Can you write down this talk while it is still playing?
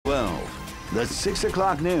The 6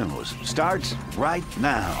 o'clock news starts right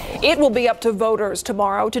now. It will be up to voters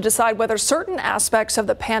tomorrow to decide whether certain aspects of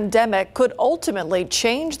the pandemic could ultimately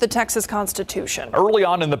change the Texas Constitution. Early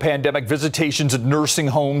on in the pandemic, visitations at nursing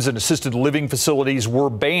homes and assisted living facilities were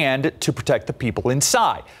banned to protect the people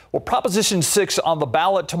inside. Well, Proposition 6 on the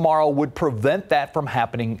ballot tomorrow would prevent that from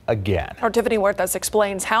happening again. Our Tiffany Huertas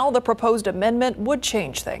explains how the proposed amendment would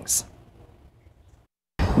change things.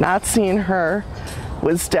 Not seeing her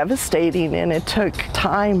was devastating, and it took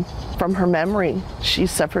time from her memory. She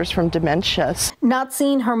suffers from dementia. Not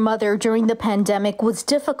seeing her mother during the pandemic was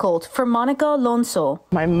difficult for Monica Alonso.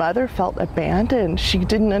 My mother felt abandoned. She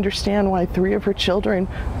didn't understand why 3 of her children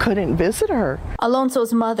couldn't visit her.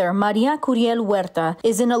 Alonso's mother, Maria Curiel Huerta,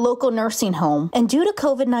 is in a local nursing home, and due to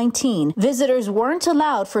COVID-19, visitors weren't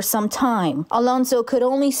allowed for some time. Alonso could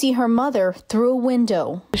only see her mother through a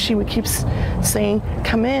window. She would keep saying,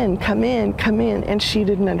 "Come in, come in, come in," and she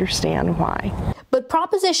didn't understand why. But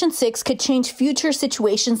Proposition 6 could change future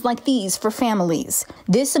situations like these for families.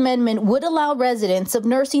 This amendment would allow residents of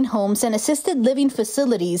nursing homes and assisted living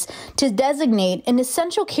facilities to designate an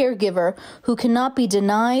essential caregiver who cannot be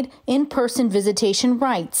denied in-person visitation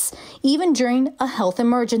rights, even during a health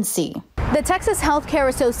emergency. The Texas Healthcare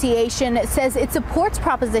Association says it supports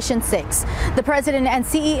Proposition 6. The president and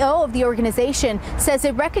CEO of the organization says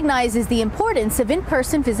it recognizes the importance of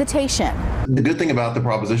in-person visitation. The good thing about the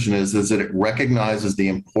proposition is that it recognizes the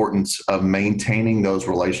importance of maintaining those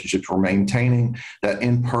relationships, or maintaining that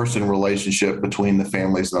in-person relationship between the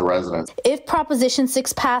families and the residents. If Proposition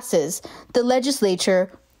 6 passes, the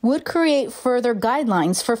legislature would create further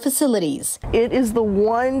guidelines for facilities. It is the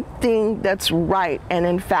one thing that's right, and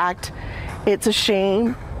in fact, it's a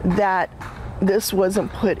shame that this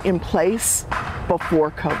wasn't put in place before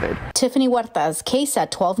COVID. Tiffany Huertas, KSAT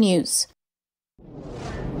 12 News.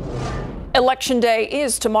 Election Day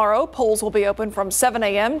is tomorrow. Polls will be open from 7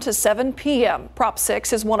 a.m. to 7 p.m. Prop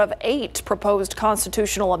 6 is one of 8 proposed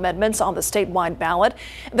constitutional amendments on the statewide ballot.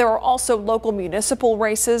 There are also local municipal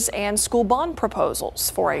races and school bond proposals.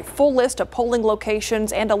 For a full list of polling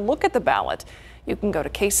locations and a look at the ballot, you can go to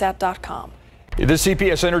KSAT.com. The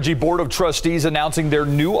CPS Energy Board of Trustees announcing their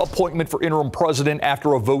new appointment for interim president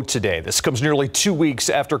after a vote today. This comes nearly 2 weeks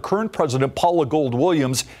after current president Paula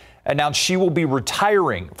Gold-Williams announced she will be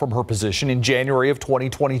retiring from her position in January of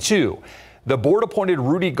 2022. The board appointed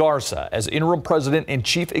Rudy Garza as interim president and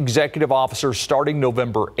chief executive officer starting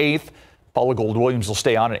November 8th. Paula Gold-Williams will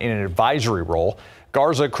stay on in an advisory role.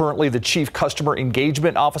 Garza, currently the chief customer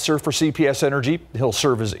engagement officer for CPS Energy. He'll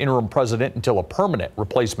serve as interim president until a permanent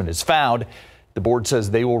replacement is found. The board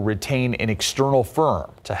says they will retain an external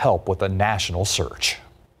firm to help with a national search.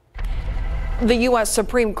 The U.S.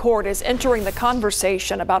 Supreme Court is entering the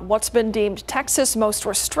conversation about what's been deemed Texas' most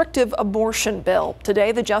restrictive abortion bill.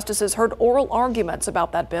 Today, the justices heard oral arguments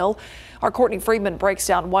about that bill. Our Courtney Friedman breaks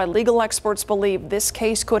down why legal experts believe this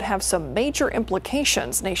case could have some major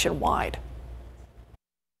implications nationwide.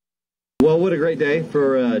 Well, what a great day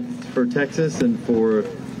for Texas and for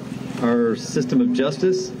our system of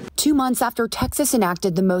justice. 2 months after Texas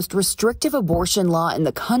enacted the most restrictive abortion law in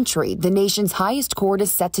the country, the nation's highest court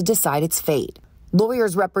is set to decide its fate.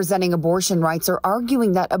 Lawyers representing abortion rights are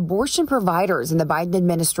arguing that abortion providers in the Biden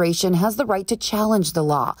administration has the right to challenge the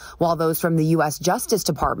law, while those from the U.S. Justice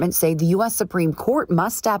Department say the U.S. Supreme Court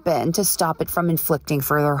must step in to stop it from inflicting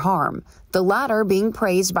further harm. The latter being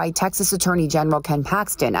praised by Texas Attorney General Ken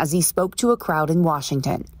Paxton as he spoke to a crowd in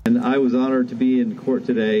Washington. And I was honored to be in court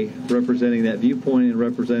today representing that viewpoint and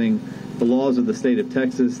representing the laws of the state of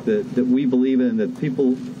Texas that we believe in, that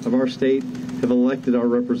people of our state have elected our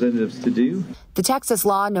representatives to do. The Texas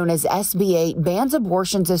law known as SB 8 bans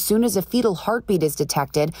abortions as soon as a fetal heartbeat is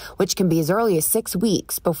detected, which can be as early as 6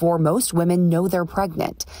 weeks before most women know they're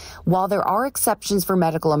pregnant. While there are exceptions for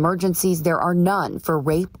medical emergencies, there are none for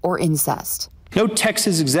rape or incest. No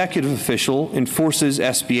Texas executive official enforces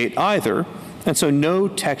SB 8 either, and so no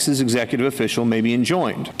Texas executive official may be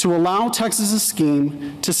enjoined. To allow Texas's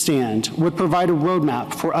scheme to stand would provide a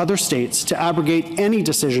roadmap for other states to abrogate any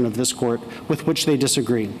decision of this court with which they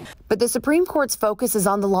disagree. But the Supreme Court's focus is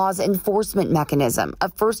on the law's enforcement mechanism, a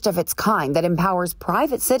first of its kind that empowers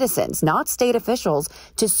private citizens, not state officials,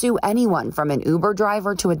 to sue anyone from an Uber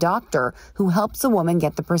driver to a doctor who helps a woman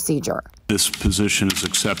get the procedure. This position is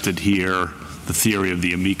accepted here. The theory of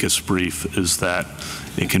the amicus brief is that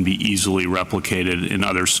it can be easily replicated in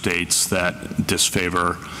other states that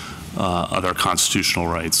disfavor other constitutional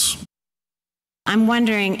rights. I'm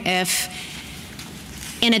wondering if,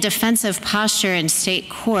 in a defensive posture in state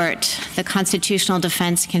court, the constitutional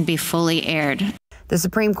defense can be fully aired. The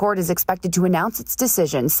Supreme Court is expected to announce its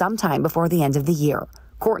decision sometime before the end of the year.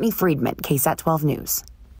 Courtney Friedman, KSAT 12 News.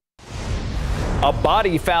 A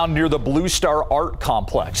body found near the Blue Star Art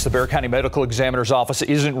Complex. The Bexar County Medical Examiner's Office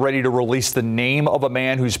isn't ready to release the name of a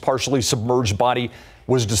man whose partially submerged body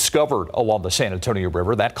was discovered along the San Antonio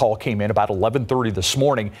River. That call came in about 11:30 this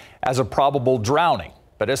morning as a probable drowning.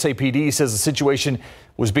 But SAPD says the situation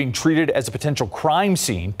was being treated as a potential crime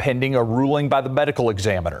scene pending a ruling by the medical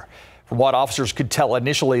examiner. From what officers could tell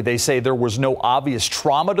initially, they say there was no obvious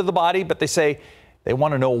trauma to the body, but they say they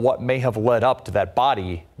want to know what may have led up to that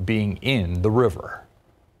body being in the river.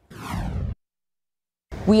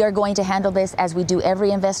 We are going to handle this as we do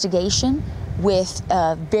every investigation with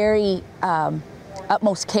very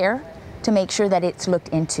utmost care to make sure that it's looked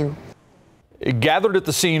into. Gathered at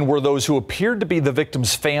the scene were those who appeared to be the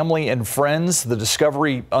victim's family and friends. The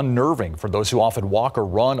discovery unnerving for those who often walk or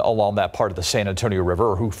run along that part of the San Antonio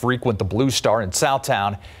River or who frequent the Blue Star in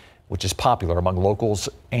Southtown, which is popular among locals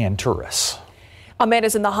and tourists. A man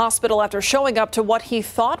is in the hospital after showing up to what he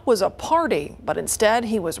thought was a party, but instead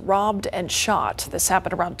he was robbed and shot. This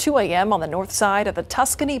happened around 2 a.m. on the north side of the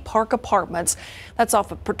Tuscany Park Apartments. That's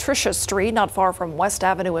off of Patricia Street, not far from West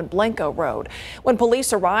Avenue and Blanco Road. When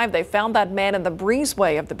police arrived, they found that man in the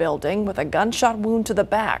breezeway of the building with a gunshot wound to the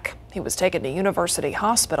back. He was taken to University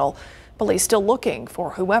Hospital. Police still looking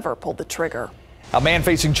for whoever pulled the trigger. A man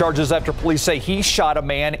facing charges after police say he shot a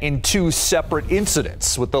man in 2 separate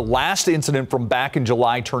incidents, with the last incident from back in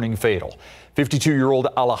July turning fatal. 52-year-old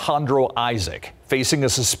Alejandro Isaac facing a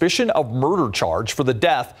suspicion of murder charge for the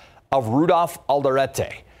death of Rudolph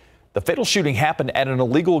Alderete. The fatal shooting happened at an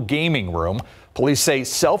illegal gaming room. Police say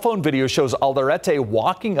cell phone video shows Alderete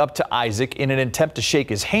walking up to Isaac in an attempt to shake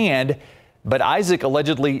his hand, but Isaac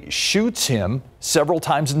allegedly shoots him several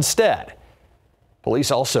times instead.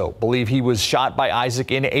 Police also believe he was shot by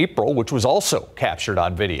Isaac in April, which was also captured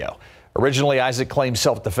on video. Originally, Isaac claimed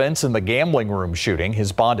self-defense in the gambling room shooting.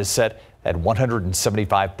 His bond is set at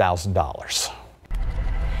 $175,000.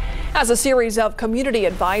 As a series of community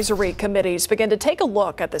advisory committees begin to take a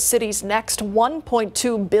look at the city's next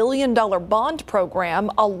 $1.2 billion bond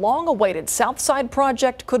program, a long-awaited Southside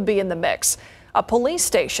project could be in the mix. A police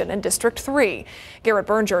station in District 3. Garrett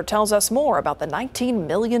Berger tells us more about the $19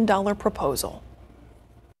 million proposal.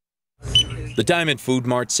 The Diamond Food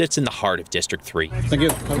Mart sits in the heart of District 3. Thank you.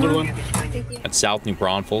 Have a good one. At South New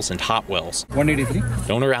Braunfels and Hotwells. 183.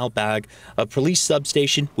 Donor Albag, a police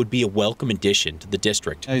substation would be a welcome addition to the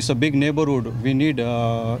district. It's a big neighborhood. We need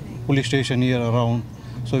a police station here around,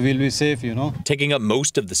 so we'll be safe, you know. Taking up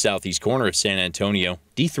most of the southeast corner of San Antonio,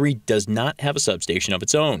 D3 does not have a substation of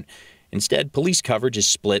its own. Instead, police coverage is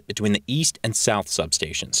split between the east and south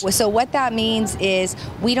substations. So what that means is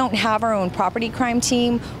we don't have our own property crime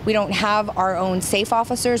team. We don't have our own safe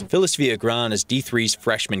officers. Phyllis Villagran is D3's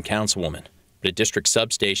freshman councilwoman. But a district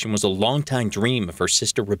substation was a longtime dream of her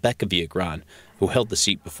sister Rebecca Villagran, who held the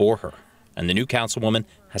seat before her. And the new councilwoman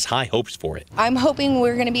has high hopes for it. I'm hoping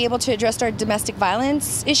we're going to be able to address our domestic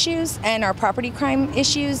violence issues and our property crime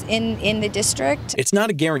issues in the district. It's not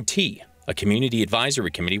a guarantee. A community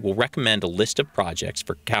advisory committee will recommend a list of projects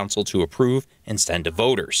for council to approve and send to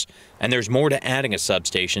voters. And there's more to adding a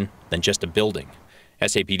substation than just a building.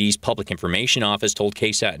 SAPD's Public Information Office told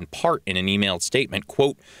KSAT in part in an emailed statement,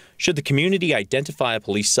 quote, should the community identify a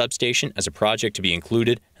police substation as a project to be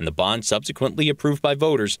included and the bond subsequently approved by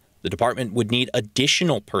voters, the department would need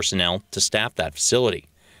additional personnel to staff that facility,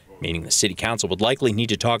 meaning the city council would likely need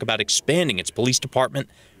to talk about expanding its police department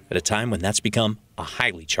at a time when that's become a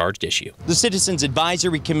highly charged issue. The Citizens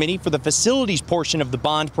Advisory Committee for the facilities portion of the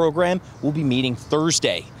bond program will be meeting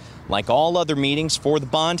Thursday. Like all other meetings for the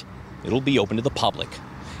bond, it'll be open to the public.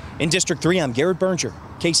 In District 3, I'm Garrett Berger,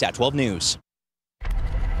 KSAT 12 News.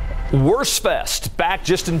 Wurstfest back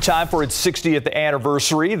just in time for its 60th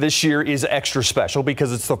anniversary. This year is extra special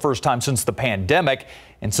because it's the first time since the pandemic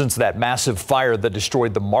and since that massive fire that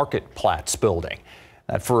destroyed the Marketplatz building.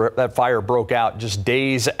 That fire broke out just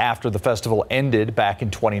days after the festival ended back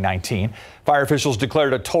in 2019. Fire officials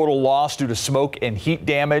declared a total loss due to smoke and heat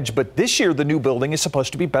damage, but this year the new building is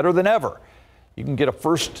supposed to be better than ever. You can get a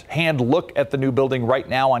first-hand look at the new building right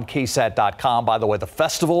now on KSAT.com. By the way, the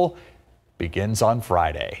festival begins on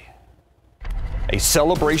Friday. A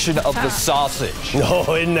celebration of the sausage.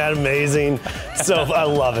 Oh, isn't that amazing? So I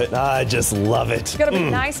love it. I just love it. It's going to be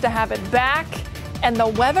nice to have it back. And the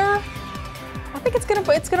weather, think it's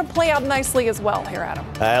gonna play out nicely as well here, Adam.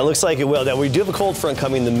 It looks like it will. Now, we do have a cold front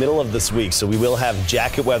coming in the middle of this week, so we will have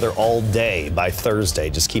jacket weather all day by Thursday.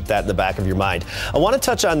 Just keep that in the back of your mind. I want to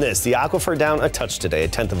touch on this. The aquifer down a touch today,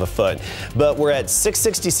 1/10 of a foot, but we're at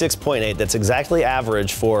 666.8. That's exactly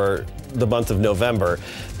average for the month of November,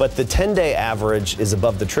 but the 10-day average is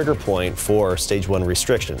above the trigger point for stage 1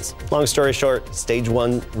 restrictions. Long story short, stage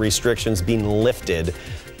 1 restrictions being lifted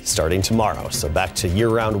starting tomorrow. So back to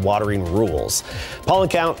year-round watering rules. Pollen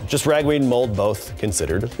count, just ragweed and mold, both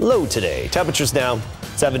considered low today. Temperatures now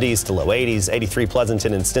 70s to low 80s, 83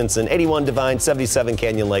 Pleasanton and Stinson, 81 Divine, 77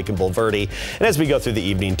 Canyon Lake and Bulverde. And as we go through the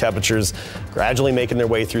evening, temperatures gradually making their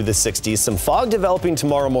way through the 60s. Some fog developing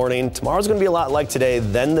tomorrow morning. Tomorrow's going to be a lot like today,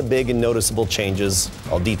 then the big and noticeable changes.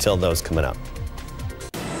 I'll detail those coming up.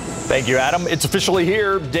 Thank you, Adam. It's officially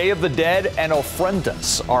here. Day of the Dead and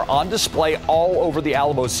Ofrendas are on display all over the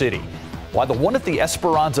Alamo City. While the one at the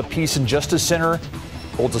Esperanza Peace and Justice Center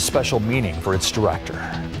holds a special meaning for its director.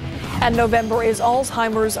 And November is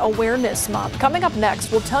Alzheimer's Awareness Month. Coming up next,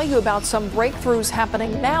 we'll tell you about some breakthroughs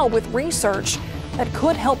happening now with research that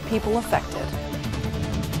could help people affected.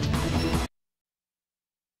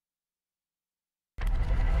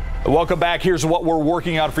 Welcome back. Here's what we're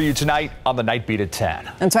working on for you tonight on the Night Beat at 10.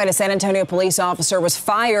 That's right. A San Antonio police officer was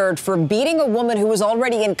fired for beating a woman who was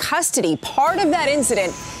already in custody. Part of that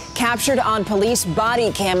incident captured on police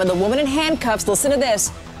body cam, and the woman in handcuffs, listen to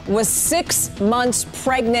this, was 6 months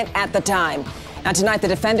pregnant at the time. Now tonight, the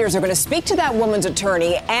defenders are going to speak to that woman's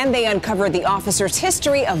attorney, and they uncovered the officer's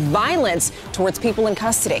history of violence towards people in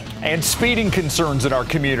custody. And speeding concerns in our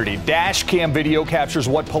community. Dash cam video captures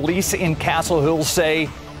what police in Castle Hills say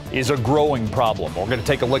is a growing problem. We're going to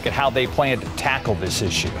take a look at how they plan to tackle this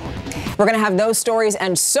issue. We're going to have those stories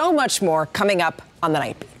and so much more coming up on the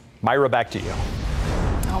Night Beat. Myra, back to you.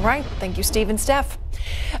 All right. Thank you, Steve and Steph.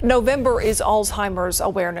 November is Alzheimer's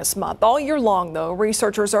Awareness Month. All year long, though,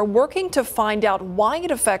 researchers are working to find out why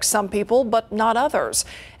it affects some people but not others.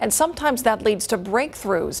 And sometimes that leads to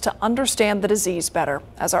breakthroughs to understand the disease better.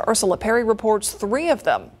 As our Ursula Perry reports, 3 of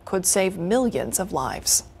them could save millions of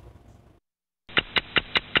lives.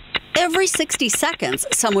 Every 60 seconds,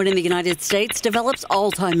 someone in the United States develops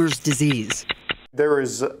Alzheimer's disease. There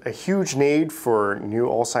is a huge need for new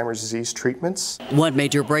Alzheimer's disease treatments. One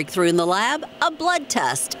major breakthrough in the lab, a blood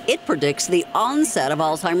test. It predicts the onset of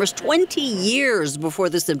Alzheimer's 20 years before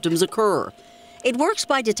the symptoms occur. It works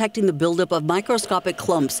by detecting the buildup of microscopic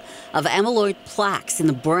clumps of amyloid plaques in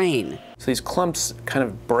the brain. So these clumps kind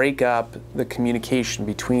of break up the communication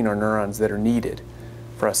between our neurons that are needed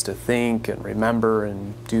for us to think and remember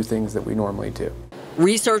and do things that we normally do.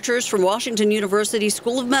 Researchers from Washington University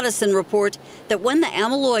School of Medicine report that when the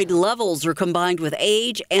amyloid levels are combined with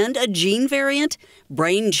age and a gene variant,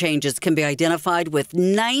 brain changes can be identified with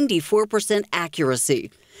 94%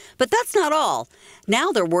 accuracy. But that's not all.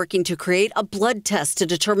 Now they're working to create a blood test to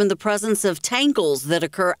determine the presence of tangles that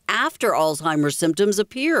occur after Alzheimer's symptoms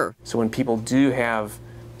appear. So when people do have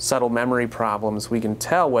subtle memory problems, we can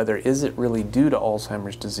tell whether is it really due to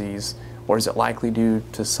Alzheimer's disease or is it likely due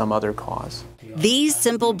to some other cause. These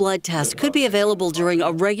simple blood tests could be available during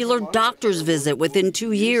a regular doctor's visit within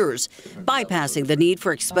 2 years, bypassing the need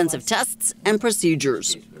for expensive tests and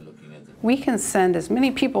procedures. We can send as many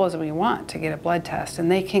people as we want to get a blood test, and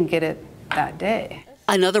they can get it that day.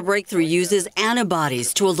 Another breakthrough uses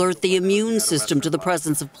antibodies to alert the immune system to the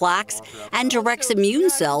presence of plaques and directs immune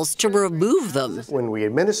cells to remove them. When we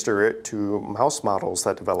administer it to mouse models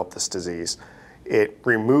that develop this disease, it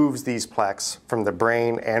removes these plaques from the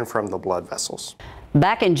brain and from the blood vessels.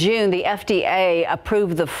 Back in June, the FDA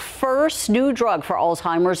approved the first new drug for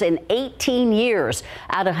Alzheimer's in 18 years.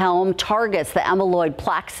 Aduhelm targets the amyloid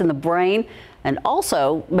plaques in the brain and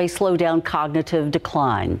also may slow down cognitive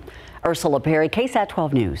decline. Ursula Perry, KSAT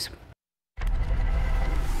 12 News.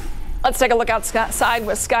 Let's take a look outside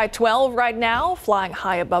with Sky 12 right now, flying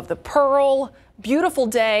high above the Pearl. Beautiful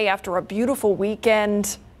day after a beautiful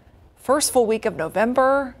weekend. First full week of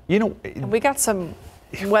November. You know, and we got some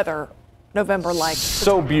weather November-like.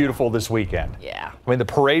 So beautiful this weekend. Yeah. I mean, the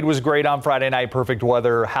parade was great on Friday night, perfect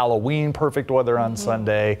weather. Halloween, perfect weather on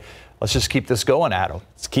Sunday. Let's just keep this going, Adam.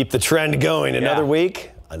 Let's keep the trend going. Another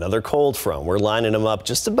week, another cold front. We're lining them up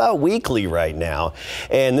just about weekly right now.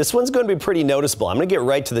 And this one's going to be pretty noticeable. I'm going to get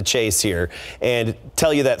right to the chase here and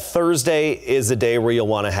tell you that Thursday is a day where you'll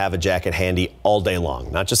want to have a jacket handy all day long.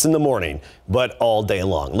 Not just in the morning, but all day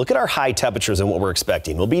long. Look at our high temperatures and what we're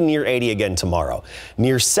expecting. We'll be near 80 again tomorrow,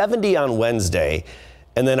 near 70 on Wednesday.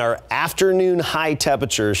 And then our afternoon high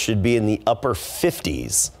temperatures should be in the upper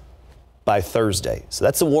 50s by Thursday. So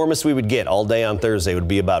that's the warmest we would get all day on Thursday. Would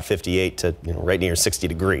be about 58 to right near 60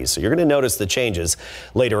 degrees. So you're going to notice the changes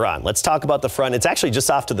later on. Let's talk about the front. It's actually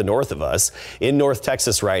just off to the north of us in North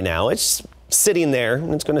Texas right now. It's sitting there,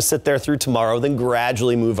 and it's going to sit there through tomorrow, then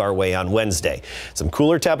gradually move our way on Wednesday. Some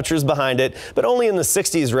cooler temperatures behind it, but only in the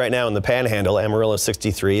 60s right now in the Panhandle. Amarillo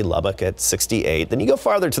 63, Lubbock at 68. Then you go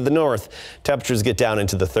farther to the north, temperatures get down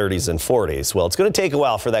into the 30s and 40s. Well, it's going to take a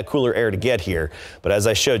while for that cooler air to get here, but as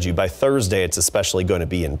I showed you, by Thursday, it's especially going to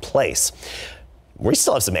be in place. We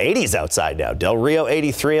still have some 80s outside now. Del Rio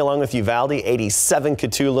 83 along with Uvalde, 87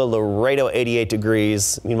 Cotulla, Laredo 88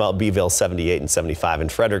 degrees. Meanwhile, Beeville 78 and 75 in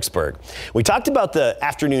Fredericksburg. We talked about the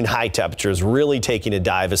afternoon high temperatures really taking a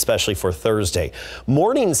dive, especially for Thursday.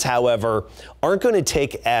 Mornings, however, aren't going to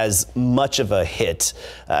take as much of a hit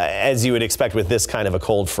as you would expect with this kind of a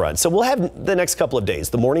cold front. So we'll have the next couple of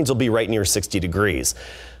days. The mornings will be right near 60 degrees.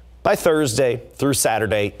 By Thursday through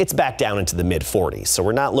Saturday, it's back down into the mid-40s. So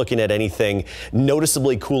we're not looking at anything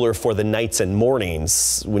noticeably cooler for the nights and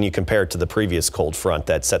mornings when you compare it to the previous cold front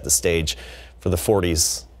that set the stage for the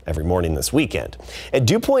 40s every morning this weekend. And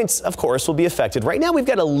dew points, of course, will be affected. Right now, we've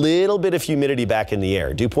got a little bit of humidity back in the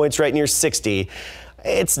air. Dew points right near 60.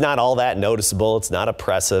 It's not all that noticeable. It's not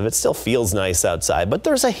oppressive. It still feels nice outside, but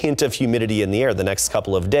there's a hint of humidity in the air the next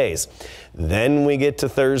couple of days. Then we get to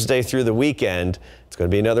Thursday through the weekend. It's going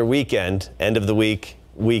to be another weekend, end of the week,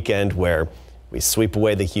 weekend where we sweep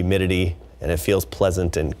away the humidity and it feels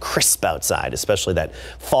pleasant and crisp outside, especially that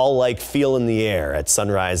fall-like feel in the air at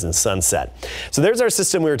sunrise and sunset. So there's our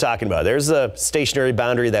system we were talking about. There's a stationary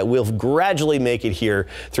boundary that will gradually make it here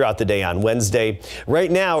throughout the day on Wednesday. Right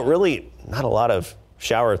now, really not a lot of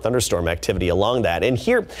shower or thunderstorm activity along that. And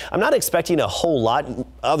here, I'm not expecting a whole lot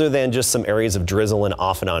other than just some areas of drizzle and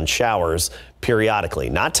off and on showers periodically.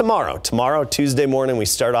 Not tomorrow. Tomorrow, Tuesday morning, we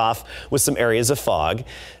start off with some areas of fog,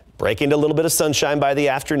 break into a little bit of sunshine by the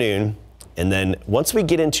afternoon. And then once we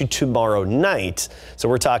get into tomorrow night, so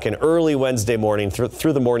we're talking early Wednesday morning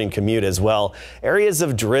through the morning commute as well, areas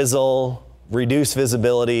of drizzle, reduced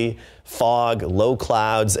visibility, fog, low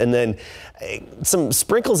clouds, and then some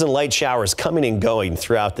sprinkles and light showers coming and going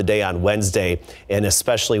throughout the day on Wednesday and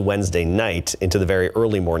especially Wednesday night into the very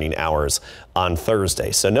early morning hours on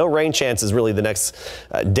Thursday. So no rain chances really the next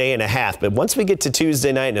day and a half. But once we get to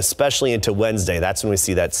Tuesday night and especially into Wednesday, that's when we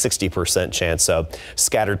see that 60% chance. So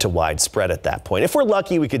scattered to widespread at that point. If we're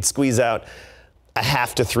lucky, we could squeeze out a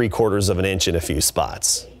half to 3/4 of an inch in a few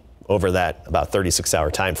spots over that about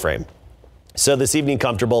 36-hour time frame. So this evening,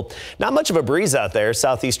 comfortable. Not much of a breeze out there.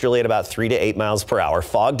 Southeasterly at about 3 to 8 miles per hour.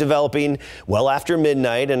 Fog developing well after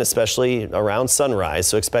midnight and especially around sunrise.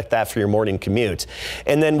 So expect that for your morning commute.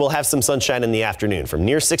 And then we'll have some sunshine in the afternoon from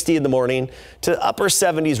near 60 in the morning to upper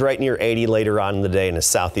 70s right near 80 later on in the day and a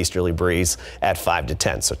southeasterly breeze at 5 to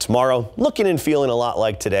 10. So tomorrow looking and feeling a lot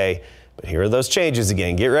like today. But here are those changes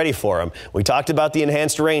again. Get ready for them. We talked about the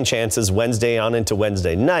enhanced rain chances Wednesday on into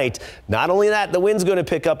Wednesday night. Not only that, the wind's going to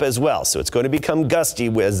pick up as well. So it's going to become gusty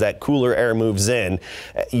as that cooler air moves in.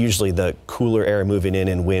 Usually the cooler air moving in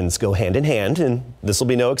and winds go hand in hand, and this will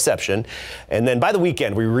be no exception. And then by the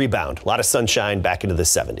weekend, we rebound. A lot of sunshine back into the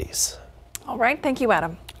 70s. All right. Thank you,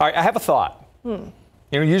 Adam. All right. I have a thought.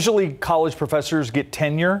 Usually college professors get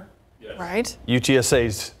tenure. Yes. Right.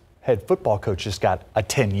 UTSA's head football coach just got a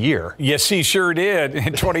 10-year. Yes, he sure did,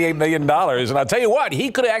 $28 million. And I'll tell you what,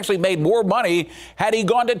 he could have actually made more money had he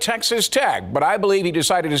gone to Texas Tech. But I believe he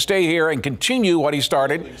decided to stay here and continue what he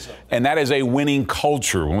started, and that is a winning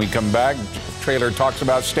culture. When we come back, Traylor talks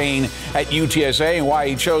about staying at UTSA and why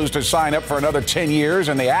he chose to sign up for another 10 years,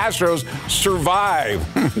 and the Astros survive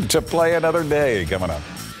to play another day. Coming up.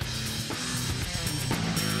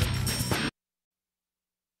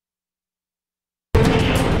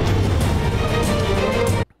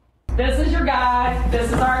 This is your guy. This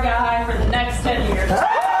is our guy for the next 10 years.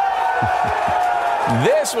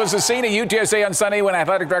 This was the scene at UTSA on Sunday when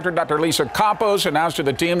athletic director Dr. Lisa Campos announced to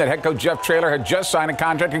the team that head coach Jeff Traylor had just signed a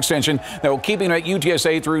contract extension that will keep him at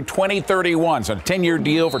UTSA through 2031. So a 10-year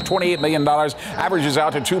deal for $28 million averages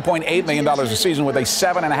out to $2.8 million a season with a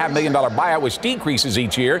 $7.5 million buyout, which decreases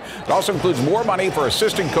each year. It also includes more money for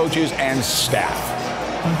assistant coaches and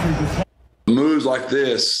staff. Moves like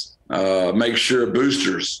this make sure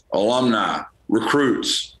boosters, alumni,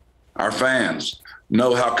 recruits, our fans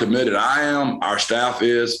know how committed I am, our staff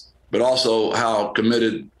is, but also how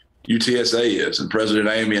committed UTSA is, and President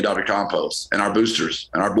Amy and Dr. Campos, and our boosters,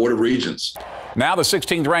 and our Board of Regents. Now the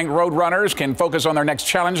 16th ranked Roadrunners can focus on their next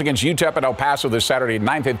challenge against UTEP at El Paso this Saturday at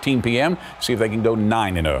 9:15 p.m. See if they can go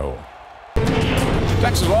 9-0.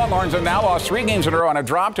 Texas Longhorns have now lost 3 games in a row on a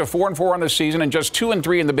drop to 4-4 on the season and just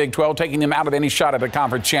 2-3 in the Big 12, taking them out of any shot at the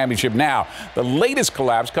conference championship now. The latest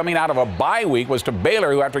collapse coming out of a bye week was to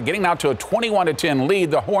Baylor, who after getting out to a 21-10 lead,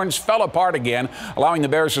 the Horns fell apart again, allowing the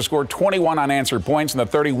Bears to score 21 unanswered points in the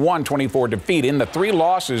 31-24 defeat. In the 3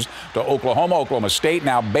 losses to Oklahoma, Oklahoma State,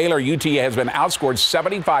 now Baylor, UT has been outscored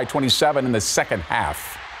 75-27 in the second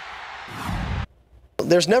half.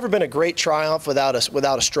 There's never been a great triumph without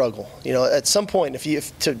a struggle. You know, at some point,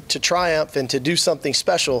 to triumph and to do something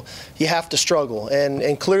special, you have to struggle.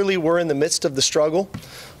 And clearly, we're in the midst of the struggle.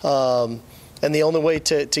 And the only way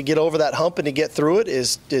to get over that hump and to get through it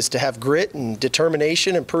is to have grit and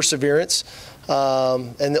determination and perseverance,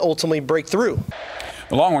 and ultimately break through.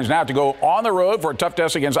 The Longhorns now have to go on the road for a tough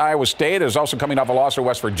test against Iowa State. Is also coming off a loss to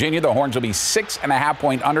West Virginia. The Horns will be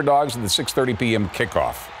 6.5-point underdogs in the 6:30 p.m.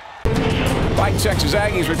 kickoff. Like Texas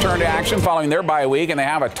Aggies return to action following their bye week, and they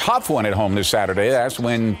have a tough one at home this Saturday. That's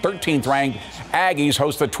when 13th-ranked Aggies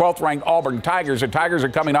host the 12th-ranked Auburn Tigers. The Tigers are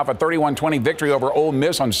coming off a 31-20 victory over Ole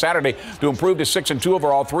Miss on Saturday to improve to 6-2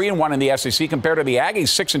 overall, 3-1 in the SEC compared to the Aggies'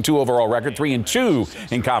 6-2 overall record,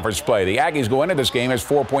 3-2 in conference play. The Aggies go into this game as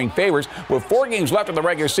 4-point favorites with 4 games left of the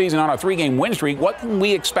regular season on a 3-game win streak. What can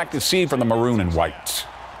we expect to see from the Maroon and Whites?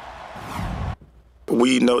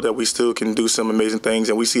 We know that we still can do some amazing things,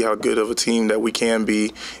 and we see how good of a team that we can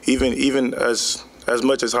be. Even as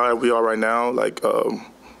much as high we are right now, like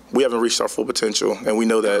we haven't reached our full potential, and we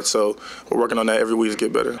know that. So we're working on that every week to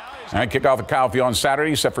get better. All right, kickoff at Kyle Field on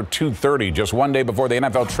Saturday, set for 2:30. Just one day before the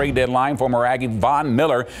NFL trade deadline, former Aggie Von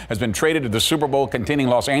Miller has been traded to the Super Bowl contending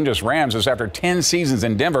Los Angeles Rams. This after 10 seasons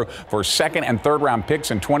in Denver for 2nd and 3rd round picks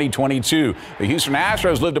in 2022. The Houston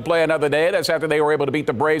Astros lived to play another day. That's after they were able to beat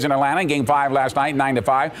the Braves in Atlanta in Game 5 last night,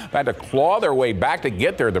 9-5. They had to claw their way back to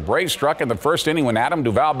get there. The Braves struck in the first inning when Adam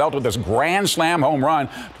Duvall belted this grand slam home run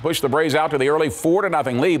to push the Braves out to the early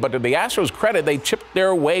 4-0 lead. But to the Astros' credit, they chipped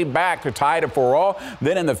their way back to tie it at 4-all.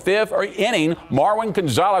 Then in the 5th inning, Marwin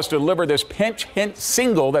Gonzalez delivered this pinch hit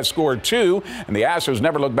single that scored 2, and the Astros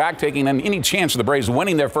never looked back, taking any chance of the Braves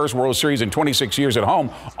winning their first World Series in 26 years at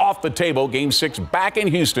home off the table. Game 6 back in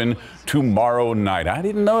Houston tomorrow night. I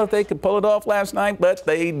didn't know if they could pull it off last night, but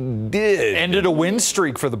they did. Ended a win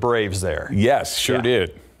streak for the Braves there. Yes, sure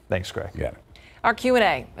did. Thanks, Greg. Yeah. Our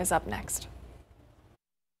Q&A is up next.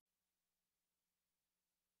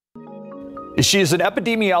 She is an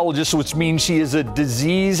epidemiologist, which means she is a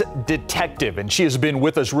disease detective, and she has been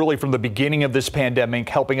with us really from the beginning of this pandemic,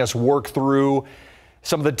 helping us work through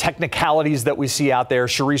some of the technicalities that we see out there.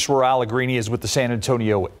 Charisse Royale-Agrini is with the San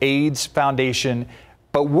Antonio AIDS Foundation,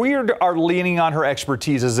 but we are leaning on her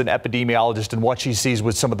expertise as an epidemiologist and what she sees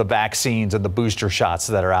with some of the vaccines and the booster shots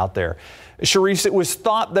that are out there. Charisse, it was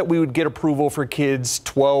thought that we would get approval for kids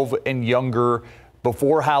 12 and younger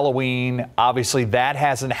before Halloween. Obviously, that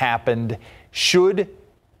hasn't happened. Should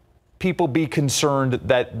people be concerned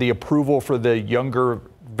that the approval for the younger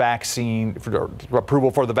vaccine,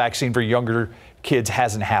 approval for the vaccine for younger kids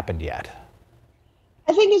hasn't happened yet?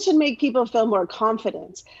 I think it should make people feel more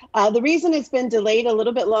confident. The reason it's been delayed a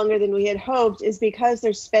little bit longer than we had hoped is because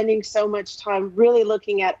they're spending so much time really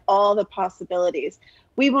looking at all the possibilities.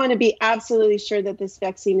 We want to be absolutely sure that this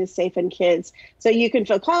vaccine is safe in kids. So you can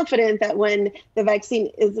feel confident that when the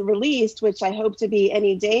vaccine is released, which I hope to be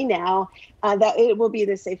any day now, that it will be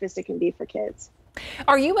the safest it can be for kids.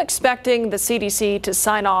 Are you expecting the CDC to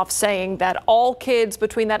sign off saying that all kids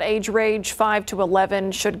between that age range, 5 to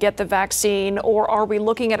 11, should get the vaccine? Or are we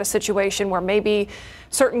looking at a situation where maybe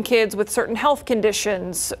certain kids with certain health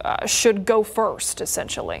conditions should go first,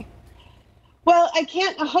 essentially? Well, I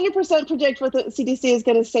can't 100% predict what the CDC is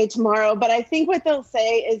going to say tomorrow, but I think what they'll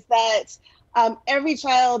say is that every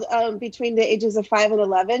child between the ages of 5 and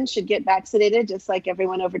 11 should get vaccinated, just like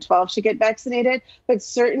everyone over 12 should get vaccinated. But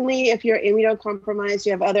certainly if you're immunocompromised,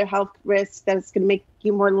 you have other health risks that's going to make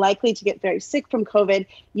you more likely to get very sick from COVID,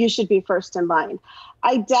 you should be first in line.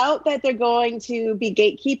 I doubt that they're going to be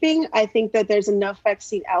gatekeeping. I think that there's enough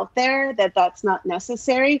vaccine out there that that's not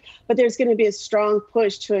necessary, but there's going to be a strong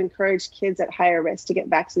push to encourage kids at higher risk to get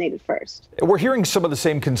vaccinated first. We're hearing some of the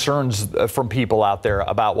same concerns from people out there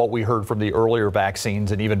about what we heard from the earlier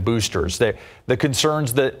vaccines and even boosters. The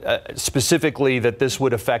concerns that specifically that this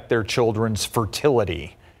would affect their children's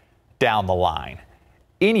fertility down the line.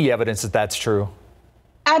 Any evidence that that's true?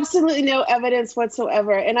 Absolutely no evidence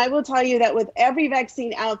whatsoever. And I will tell you that with every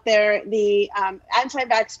vaccine out there, the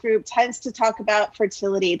anti-vax group tends to talk about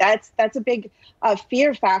fertility. That's a big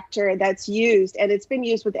fear factor that's used, and it's been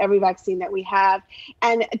used with every vaccine that we have.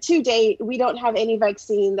 And to date, we don't have any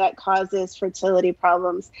vaccine that causes fertility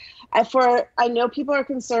problems. I know people are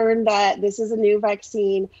concerned that this is a new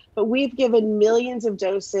vaccine, but we've given millions of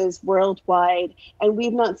doses worldwide, and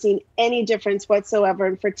we've not seen any difference whatsoever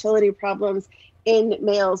in fertility problems in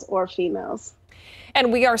males or females.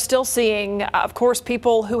 And we are still seeing, of course,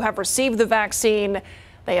 people who have received the vaccine,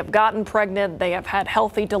 they have gotten pregnant, they have had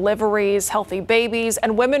healthy deliveries, healthy babies,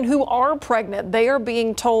 and women who are pregnant, they are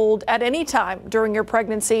being told at any time during your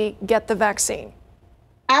pregnancy, get the vaccine.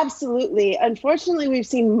 Absolutely. Unfortunately, we've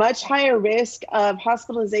seen much higher risk of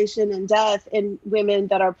hospitalization and death in women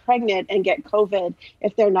that are pregnant and get COVID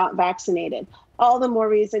if they're not vaccinated. All the more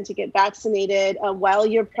reason to get vaccinated while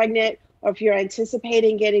you're pregnant, or if you're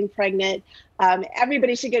anticipating getting pregnant.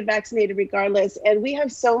 Everybody should get vaccinated regardless. And we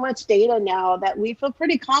have so much data now that we feel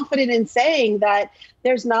pretty confident in saying that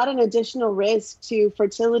there's not an additional risk to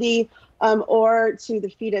fertility or to the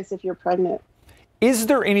fetus if you're pregnant. Is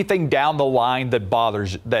there anything down the line that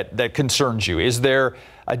bothers, that concerns you? Is there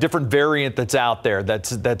a different variant that's out there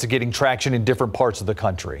that's getting traction in different parts of the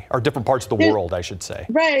country, or different parts of the world, I should say?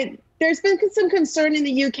 Right. There's been some concern in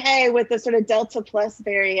the UK with the sort of Delta Plus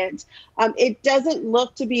variant. It doesn't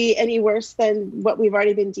look to be any worse than what we've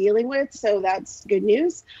already been dealing with, so that's good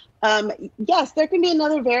news. Yes, there can be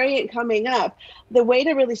another variant coming up. The way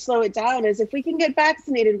to really slow it down is if we can get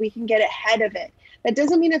vaccinated, we can get ahead of it. That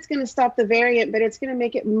doesn't mean it's going to stop the variant, but it's going to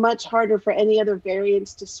make it much harder for any other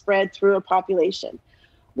variants to spread through a population.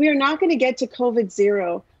 We are not going to get to COVID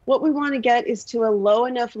zero. What we want to get is to a low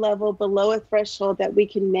enough level below a threshold that we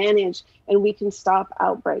can manage and we can stop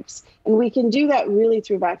outbreaks. And we can do that really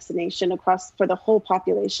through vaccination for the whole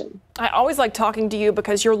population. I always like talking to you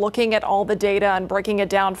because you're looking at all the data and breaking it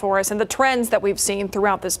down for us and the trends that we've seen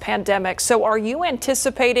throughout this pandemic. So are you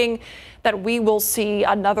anticipating that we will see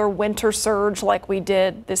another winter surge like we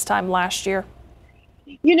did this time last year?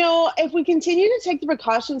 You know, if we continue to take the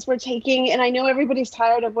precautions we're taking, and I know everybody's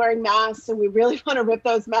tired of wearing masks and we really want to rip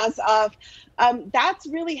those masks off, that's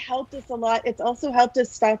really helped us a lot. It's also helped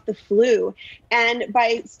us stop the flu. And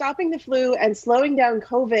by stopping the flu and slowing down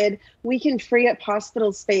COVID, we can free up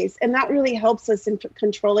hospital space. And that really helps us in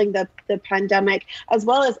controlling the pandemic, as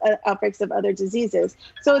well as outbreaks of other diseases.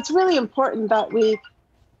 So it's really important that we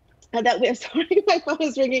sorry, my phone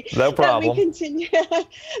is ringing. No problem.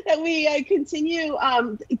 That we continue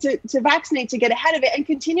to vaccinate, to get ahead of it and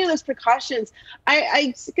continue those precautions.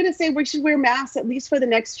 I'm going to say we should wear masks at least for the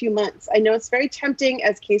next few months. I know it's very tempting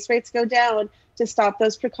as case rates go down to stop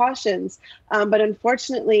those precautions. But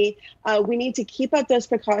unfortunately, we need to keep up those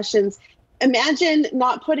precautions. Imagine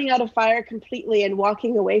not putting out a fire completely and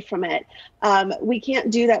walking away from it. We can't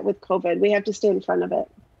do that with COVID. We have to stay in front of it.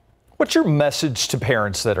 What's your message to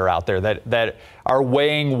parents that are out there that are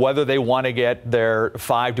weighing whether they want to get their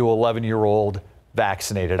 5 to 11-year-old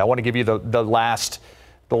vaccinated? I want to give you the last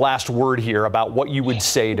word here about what you would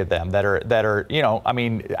say to them that are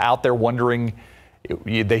out there wondering.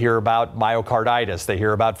 They hear about myocarditis, they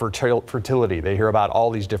hear about fertility, they hear about all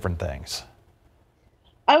these different things.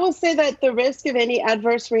 I will say that the risk of any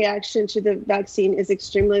adverse reaction to the vaccine is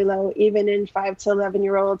extremely low, even in 5 to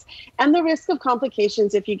 11-year-olds. And the risk of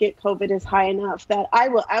complications if you get COVID is high enough that I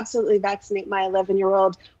will absolutely vaccinate my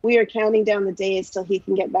 11-year-old. We are counting down the days till he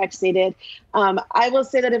can get vaccinated. I will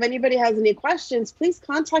say that if anybody has any questions, please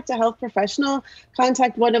contact a health professional,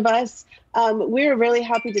 contact one of us. We're really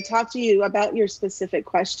happy to talk to you about your specific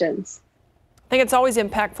questions. I think it's always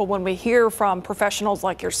impactful when we hear from professionals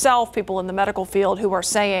like yourself, people in the medical field who are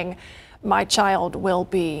saying, my child will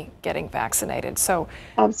be getting vaccinated. So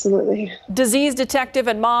absolutely. Disease detective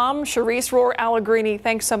and mom, Charisse Rohr-Allegrini,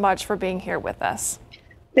 thanks so much for being here with us.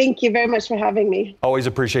 Thank you very much for having me. Always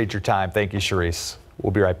appreciate your time. Thank you, Charisse.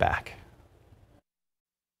 We'll be right back.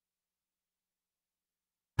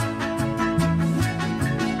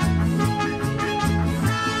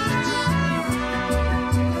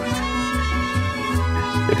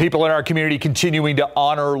 People in our community continuing to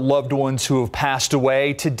honor loved ones who have passed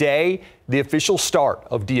away. Today, the official start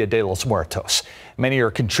of Dia de los Muertos. Many are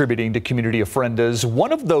contributing to community ofrendas.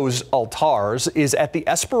 One of those altars is at the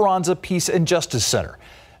Esperanza Peace and Justice Center.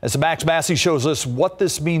 As Max Massey shows us what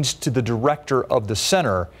this means to the director of the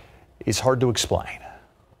center is hard to explain.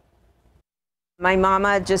 My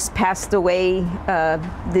mama just passed away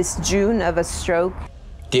this June of a stroke.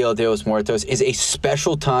 Dia de los Muertos is a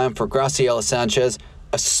special time for Graciela Sanchez,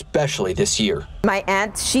 especially this year. My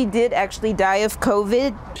aunt, she did actually die of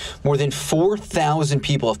COVID. More than 4,000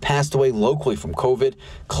 people have passed away locally from COVID.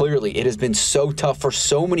 Clearly, it has been so tough for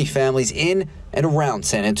so many families in and around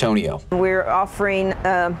San Antonio. We're offering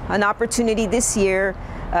an opportunity this year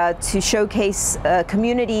to showcase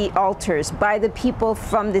community altars by the people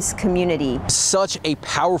from this community. Such a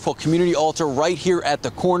powerful community altar right here at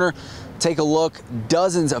the corner. Take a look,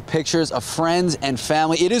 dozens of pictures of friends and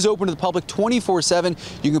family. It is open to the public 24/7.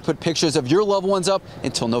 You can put pictures of your loved ones up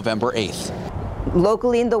until November 8th.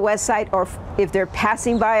 Locally in the West Side, or if they're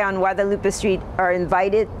passing by on Guadalupe Street, are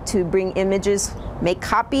invited to bring images, make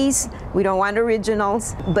copies. We don't want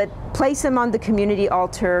originals, but place them on the community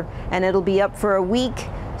altar, and it'll be up for a week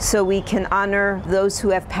so we can honor those who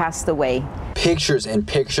have passed away. Pictures and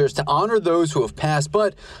pictures to honor those who have passed,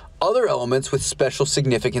 but other elements with special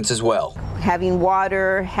significance as well. Having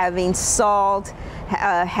water, having salt,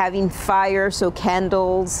 having fire, so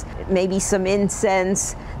candles, maybe some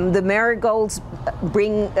incense. The marigolds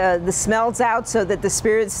bring the smells out so that the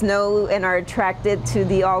spirits know and are attracted to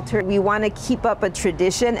the altar. We want to keep up a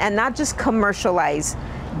tradition and not just commercialize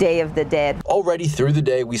Day of the Dead. Already through the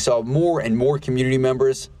day, we saw more and more community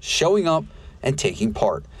members showing up and taking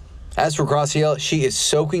part. As for Graciela, she is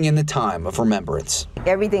soaking in the time of remembrance.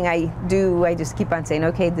 Everything I do, I just keep on saying,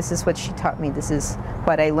 okay, this is what she taught me. This is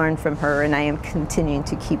what I learned from her, and I am continuing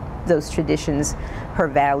to keep those traditions, her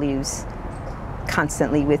values,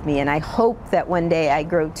 constantly with me. And I hope that one day I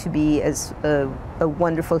grow to be as a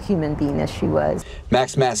wonderful human being as she was.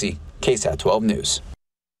 Max Massey, KSAT 12 News.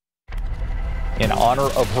 In honor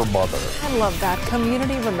of her mother. I love that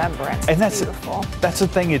community remembrance. And that's beautiful. That's the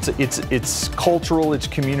thing. It's cultural, it's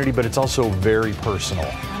community, but it's also very personal.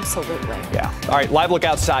 Absolutely. Yeah. All right. Live look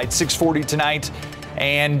outside, 6:40 tonight,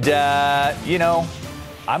 and you know,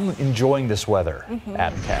 I'm enjoying this weather.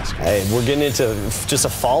 Adam Caskey. Hey, we're getting into just a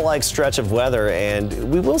fall-like stretch of weather,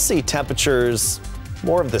 and we will see temperatures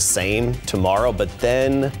more of the same tomorrow, but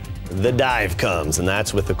then the dive comes, and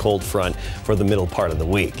that's with the cold front for the middle part of the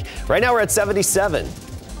week. Right now we're at 77.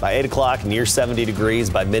 By 8 o'clock, near 70 degrees.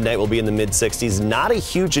 By midnight, we'll be in the mid-60s. Not a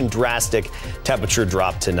huge and drastic temperature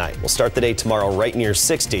drop tonight. We'll start the day tomorrow right near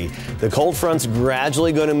 60. The cold front's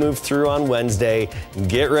gradually going to move through on Wednesday.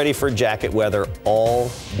 Get ready for jacket weather all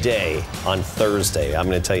day on Thursday. I'm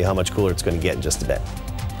going to tell you how much cooler it's going to get in just a bit.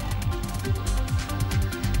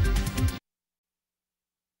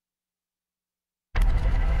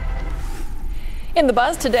 In the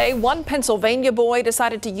buzz today, one Pennsylvania boy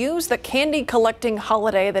decided to use the candy collecting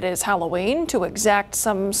holiday that is Halloween to exact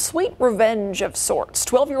some sweet revenge of sorts.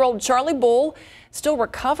 12-year-old Charlie Bull still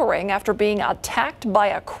recovering after being attacked by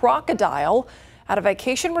a crocodile at a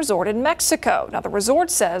vacation resort in Mexico. Now, the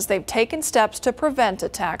resort says they've taken steps to prevent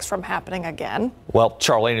attacks from happening again. Well,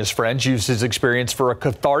 Charlie and his friends used his experience for a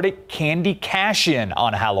cathartic candy cash-in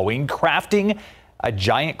on Halloween, crafting a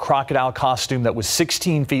giant crocodile costume that was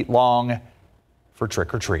 16 feet long for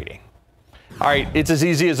trick-or-treating. All right, it's as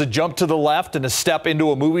easy as a jump to the left and a step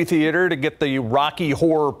into a movie theater to get the Rocky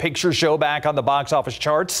Horror Picture Show back on the box office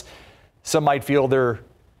charts. Some might feel they're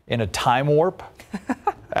in a time warp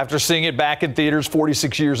after seeing it back in theaters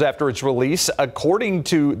 46 years after its release. According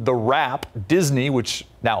to The Wrap, Disney, which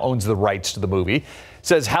now owns the rights to the movie,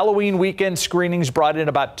 says Halloween weekend screenings brought in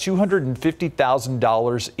about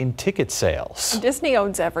 $250,000 in ticket sales. Disney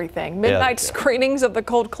owns everything. Midnight screenings of the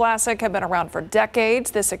cult classic have been around for decades.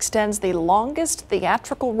 This extends the longest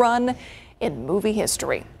theatrical run in movie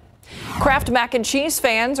history. Kraft mac and cheese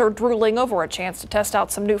fans are drooling over a chance to test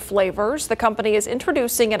out some new flavors. The company is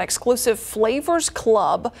introducing an exclusive Flavors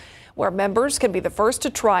Club where members can be the first to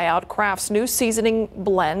try out Kraft's new seasoning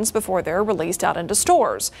blends before they're released out into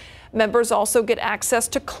stores. Members also get access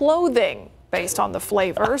to clothing based on the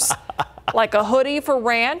flavors, like a hoodie for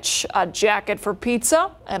ranch, a jacket for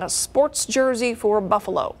pizza, and a sports jersey for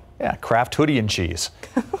buffalo. Yeah, Kraft hoodie and cheese.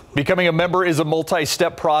 Becoming a member is a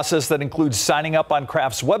multi-step process that includes signing up on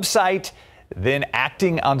Kraft's website, then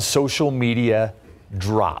acting on social media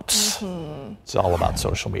drops. It's all about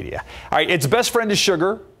social media. All right, its best friend is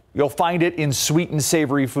sugar. You'll find it in sweet and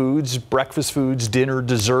savory foods, breakfast foods, dinner,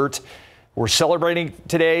 dessert. We're celebrating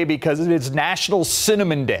today because it is National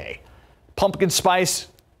Cinnamon Day. Pumpkin spice,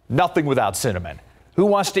 nothing without cinnamon. Who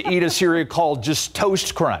wants to eat a cereal called just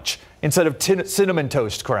Toast Crunch instead of Cinnamon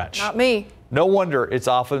Toast Crunch? Not me. No wonder it's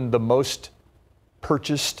often the most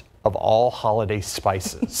purchased of all holiday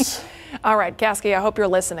spices. All right, Caskey, I hope you're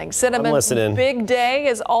listening. Cinnamon's big day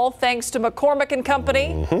is all thanks to McCormick and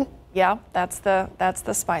Company. Yeah, that's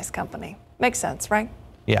the spice company. Makes sense, right?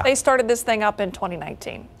 Yeah. They started this thing up in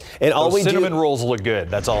 2019. And all Those cinnamon rolls look good.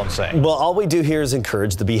 That's all I'm saying. Well, all we do here is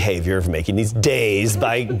encourage the behavior of making these days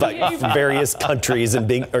by various countries and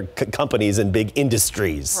big companies and big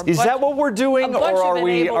industries. Is that what we're doing, or are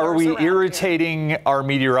we enablers irritating our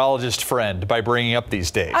meteorologist friend by bringing up these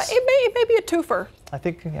days? It may be a twofer. I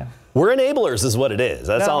think, yeah. We're enablers is what it is.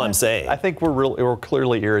 That's all I'm saying. I think we're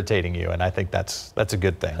clearly irritating you, and I think that's a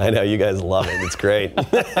good thing. I know you guys love it. It's great.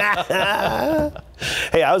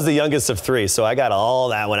 Hey, I was the youngest of three, so I got all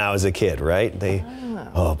that when I was a kid, right? They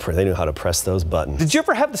knew how to press those buttons. Did you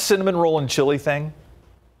ever have the cinnamon roll and chili thing?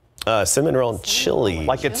 Cinnamon roll and chili.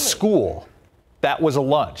 Like at school, that was a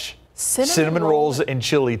lunch. Cinnamon rolls and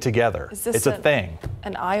chili together. It's a thing.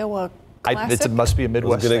 An Iowa classic? It must be a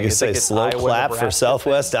Midwest thing. I was going to say slow clap for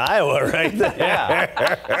Southwest Iowa right there.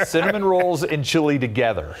 Yeah. Cinnamon rolls and chili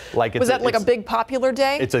together. Was that like a big popular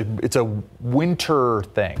day? It's a winter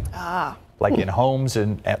thing. Like in homes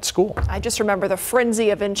and at school. I just remember the frenzy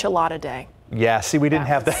of Enchilada Day. Yeah, see, we didn't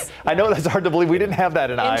have that. I know that's hard to believe. We didn't have that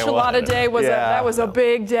in Iowa. Enchilada Day was a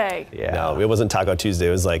big day. Yeah. No, it wasn't Taco Tuesday.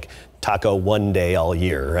 It was like Taco one day all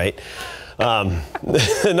year, right?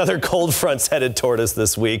 Another cold front's headed toward us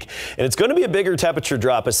this week, and it's going to be a bigger temperature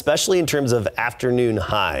drop, especially in terms of afternoon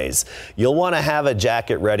highs. You'll want to have a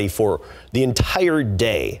jacket ready for the entire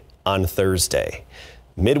day on Thursday.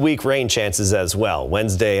 Midweek rain chances as well,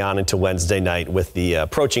 Wednesday on into Wednesday night with the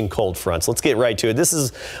approaching cold fronts. Let's get right to it. This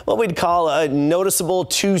is what we'd call a noticeable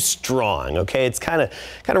to strong, okay? It's kind of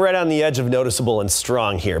right on the edge of noticeable and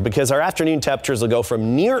strong here, because our afternoon temperatures will go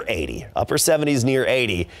from near 80, upper 70s near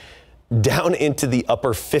 80, down into the upper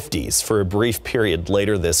 50s for a brief period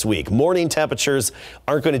later this week. Morning temperatures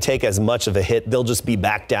aren't going to take as much of a hit. They'll just be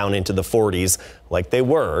back down into the 40s like they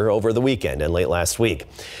were over the weekend and late last week.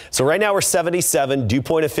 So right now we're 77, dew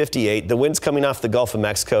point of 58. The wind's coming off the Gulf of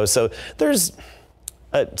Mexico, so there's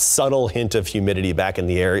a subtle hint of humidity back in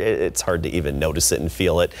the air. It's hard to even notice it and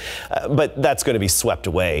feel it, but that's going to be swept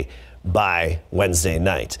away by Wednesday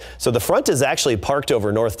night. So the front is actually parked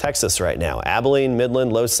over North Texas right now. Abilene,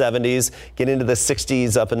 Midland, low 70s, get into the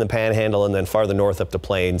 60s up in the Panhandle, and then farther north up the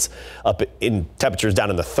plains, up in temperatures down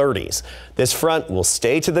in the 30s. This front will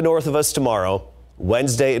stay to the north of us tomorrow.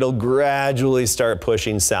 Wednesday, it'll gradually start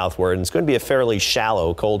pushing southward, and it's going to be a fairly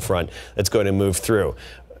shallow cold front that's going to move through.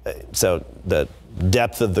 So the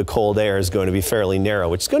depth of the cold air is going to be fairly narrow,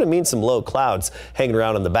 which is going to mean some low clouds hanging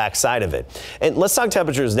around on the back side of it. And let's talk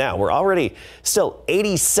temperatures now. We're already still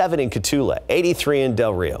 87 in Cotulla, 83 in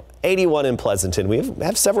Del Rio, 81 in Pleasanton. We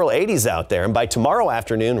have several 80s out there. And by tomorrow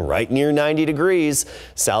afternoon, right near 90 degrees,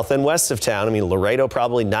 south and west of town. I mean, Laredo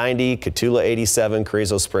probably 90, Cotulla 87,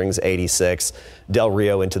 Carrizo Springs 86, Del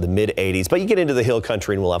Rio into the mid 80s. But you get into the hill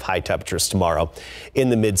country and we'll have high temperatures tomorrow in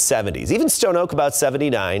the mid 70s. Even Stone Oak about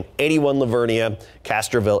 79, 81 Lavernia,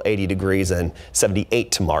 Castroville 80 degrees, and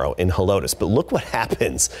 78 tomorrow in Helotes. But look what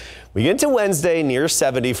happens. We get into Wednesday near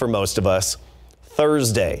 70 for most of us.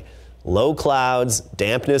 Thursday, low clouds,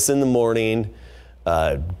 dampness in the morning,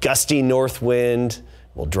 gusty north wind.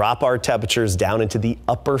 We'll drop our temperatures down into the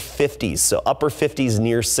upper 50s. So upper 50s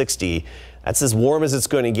near 60. That's as warm as it's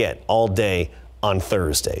going to get all day on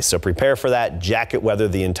Thursday. So prepare for that jacket weather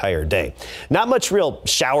the entire day. Not much real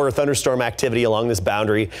shower or thunderstorm activity along this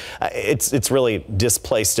boundary. It's really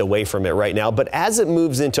displaced away from it right now. But as it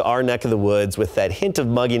moves into our neck of the woods with that hint of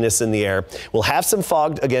mugginess in the air, we'll have some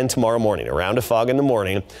fog again tomorrow morning. A round of fog in the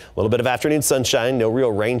morning, a little bit of afternoon sunshine, no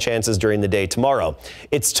real rain chances during the day tomorrow.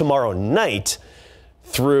 It's tomorrow night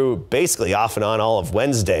through basically off and on all of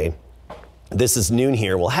Wednesday. This is noon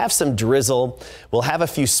here. We'll have some drizzle. We'll have a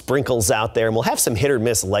few sprinkles out there, and we'll have some hit or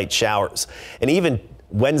miss light showers. And even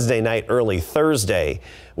Wednesday night, early Thursday,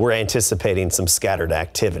 we're anticipating some scattered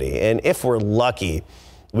activity. And if we're lucky,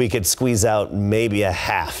 we could squeeze out maybe a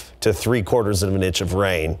half to 3/4 of an inch of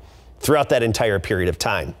rain throughout that entire period of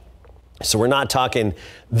time. So we're not talking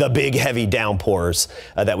the big heavy downpours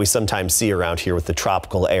that we sometimes see around here with the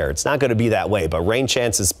tropical air. It's not going to be that way, but rain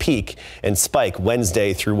chances peak and spike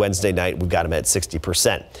Wednesday through Wednesday night. We've got them at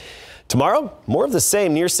 60%. Tomorrow, more of the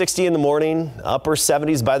same, near 60 in the morning, upper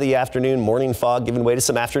 70s by the afternoon, morning fog giving way to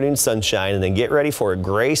some afternoon sunshine, and then get ready for a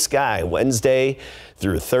gray sky Wednesday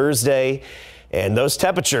through Thursday. And those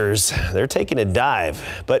temperatures, they're taking a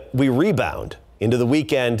dive, but we rebound into the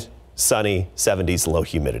weekend, sunny, 70s, low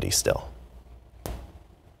humidity still.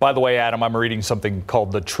 By the way, Adam, I'm reading something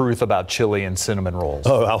called The Truth About Chili and Cinnamon Rolls.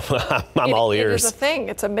 Oh, I'm all ears. It is a thing.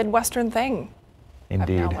 It's a Midwestern thing.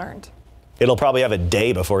 Indeed. I've now learned. It'll probably have a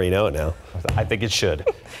day before you know it now. I think it should.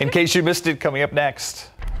 In case you missed it, coming up next.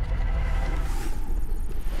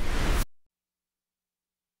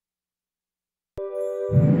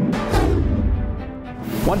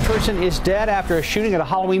 One person is dead after a shooting at a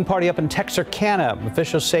Halloween party up in Texarkana.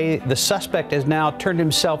 Officials say the suspect has now turned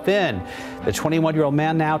himself in. The 21-year-old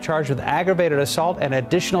man now charged with aggravated assault and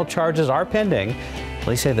additional charges are pending.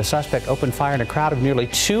 Police say the suspect opened fire in a crowd of nearly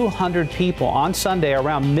 200 people on Sunday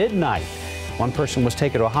around midnight. One person was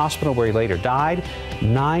taken to a hospital where he later died.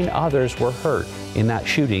 9 others were hurt in that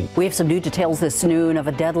shooting. We have some new details this noon of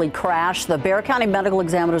a deadly crash. The Bexar County Medical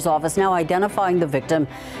Examiner's Office now identifying the victim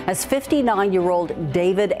as 59-year-old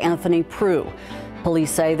David Anthony Prue.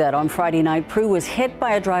 Police say that on Friday night, Prue was hit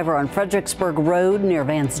by a driver on Fredericksburg Road near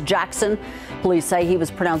Vance Jackson. Police say he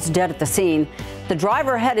was pronounced dead at the scene. The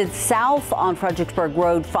driver headed south on Fredericksburg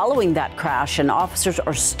Road following that crash, and officers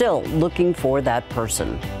are still looking for that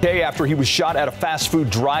person. Day after he was shot at a fast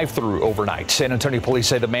food drive-thru overnight. San Antonio police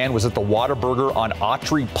say the man was at the Whataburger on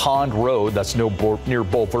Autry Pond Road. That's near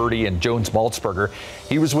Bulverde and Jones Maltzberger.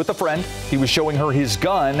 He was with a friend. He was showing her his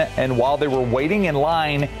gun, and while they were waiting in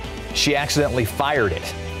line, she accidentally fired it,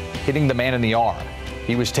 hitting the man in the arm.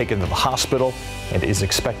 He was taken to the hospital and is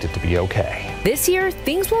expected to be okay. This year,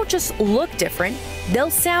 things won't just look different, they'll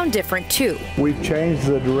sound different too. We've changed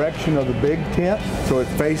the direction of the big tent so it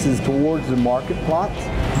faces towards the market plots,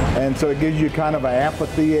 and so it gives you kind of an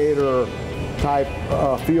amphitheater type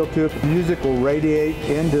feel to it. Music will radiate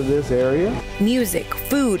into this area. Music,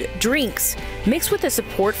 food, drinks, mixed with the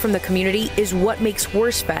support from the community is what makes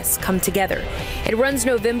Wurstfest come together. It runs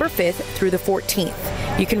November 5th through the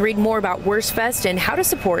 14th. You can read more about Wurstfest and how to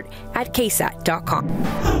support at KSAT.com.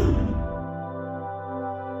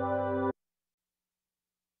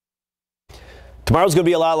 Tomorrow's going to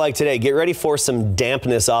be a lot like today. Get ready for some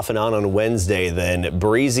dampness off and on Wednesday, then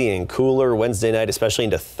breezy and cooler Wednesday night, especially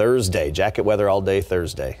into Thursday. Jacket weather all day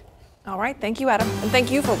Thursday. All right. Thank you, Adam. And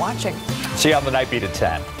thank you for watching. See you on the Night Beat at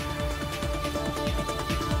 10.